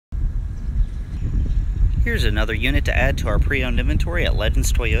Here's another unit to add to our pre-owned inventory at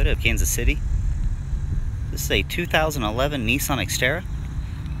Legends Toyota of Kansas City. This is a 2011 Nissan Xterra,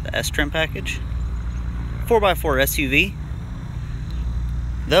 the S trim package, 4x4 SUV.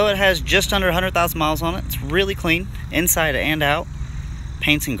 Though it has just under 100,000 miles on it, it's really clean inside and out.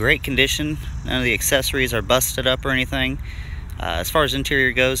 Paint's in great condition. None of the accessories are busted up or anything. As far as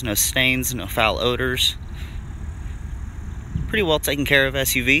interior goes, no stains, no foul odors. Pretty well taken care of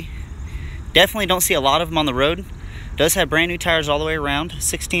SUV. Definitely don't see a lot of them on the road. Does have brand new tires all the way around,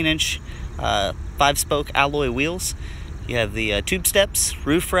 16-inch 5-spoke alloy wheels. You have the tube steps,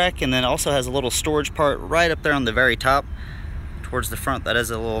 roof rack, and then also has a little storage part right up there on the very top towards the front. That is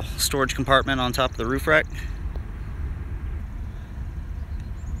a little storage compartment on top of the roof rack.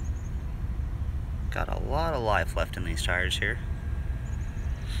 Got a lot of life left in these tires here.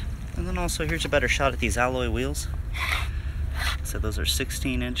 And then also here's a better shot at these alloy wheels. So those are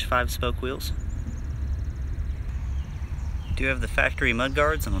 16-inch 5-spoke wheels. Do have the factory mud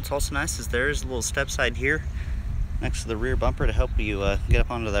guards, and what's also nice is there's a little step side here next to the rear bumper to help you get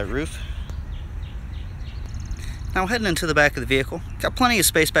up onto that roof. Now heading into the back of the vehicle, got plenty of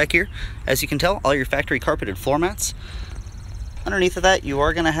space back here. As you can tell, all your factory carpeted floor mats. Underneath of that, you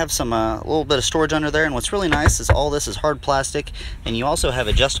are going to have some a little bit of storage under there, and what's really nice is all this is hard plastic, and you also have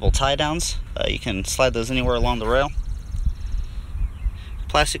adjustable tie downs. You can slide those anywhere along the rail.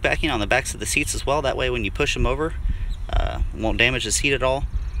 Plastic backing on the backs of the seats as well, that way when you push them over, it won't damage the seat at all.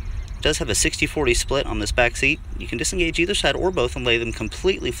 It does have a 60-40 split on this back seat. You can disengage either side or both and lay them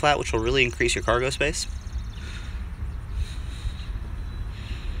completely flat, which will really increase your cargo space.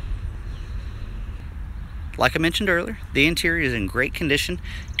 Like I mentioned earlier, the interior is in great condition.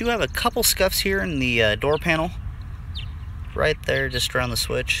 Do have a couple scuffs here in the door panel, right there just around the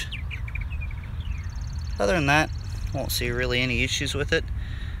switch. Other than that, won't see really any issues with it.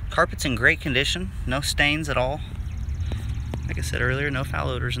 Carpet's in great condition, no stains at all. Like I said earlier, no foul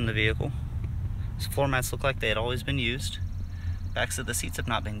odors in the vehicle. These floor mats look like they had always been used. Backs of the seats have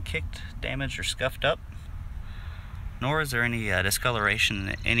not been kicked, damaged, or scuffed up. Nor is there any discoloration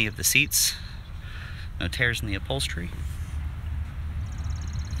in any of the seats. No tears in the upholstery.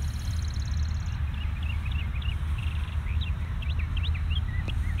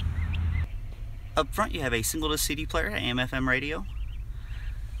 Up front you have a single disc CD player, AM/FM radio.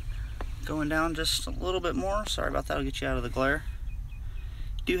 Going down just a little bit more, sorry about that, I'll get you out of the glare.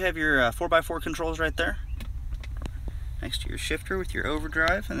 You do have your 4x4 controls right there, next to your shifter with your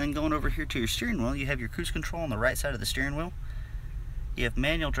overdrive, and then going over here to your steering wheel, you have your cruise control on the right side of the steering wheel. You have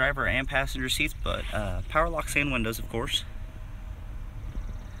manual driver and passenger seats, but power locks and windows, of course.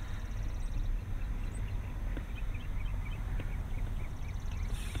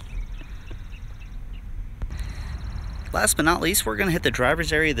 Last but not least, we're going to hit the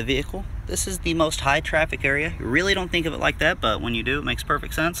driver's area of the vehicle. This is the most high traffic area. You really don't think of it like that, but when you do, it makes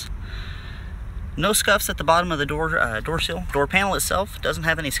perfect sense. No scuffs at the bottom of the door sill. Door panel itself doesn't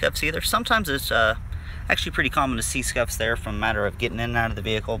have any scuffs either. Sometimes it's actually pretty common to see scuffs there from a matter of getting in and out of the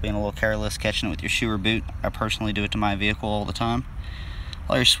vehicle, being a little careless, catching it with your shoe or boot. I personally do it to my vehicle all the time.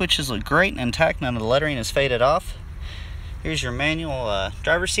 All your switches look great and intact. None of the lettering is faded off. Here's your manual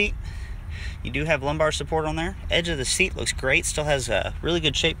driver's seat. You do have lumbar support on there. Edge of the seat looks great. Still has a really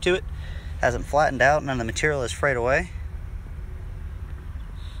good shape to it. Hasn't flattened out. None of the material is frayed away.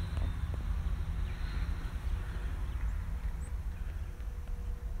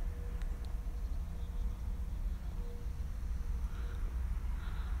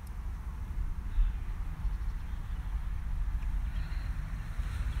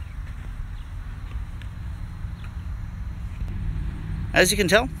 As you can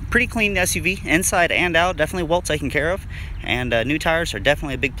tell, pretty clean SUV, inside and out, definitely well taken care of, and new tires are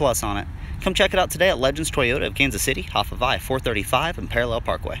definitely a big plus on it. Come check it out today at Legends Toyota of Kansas City, off of I-435 and Parallel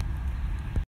Parkway.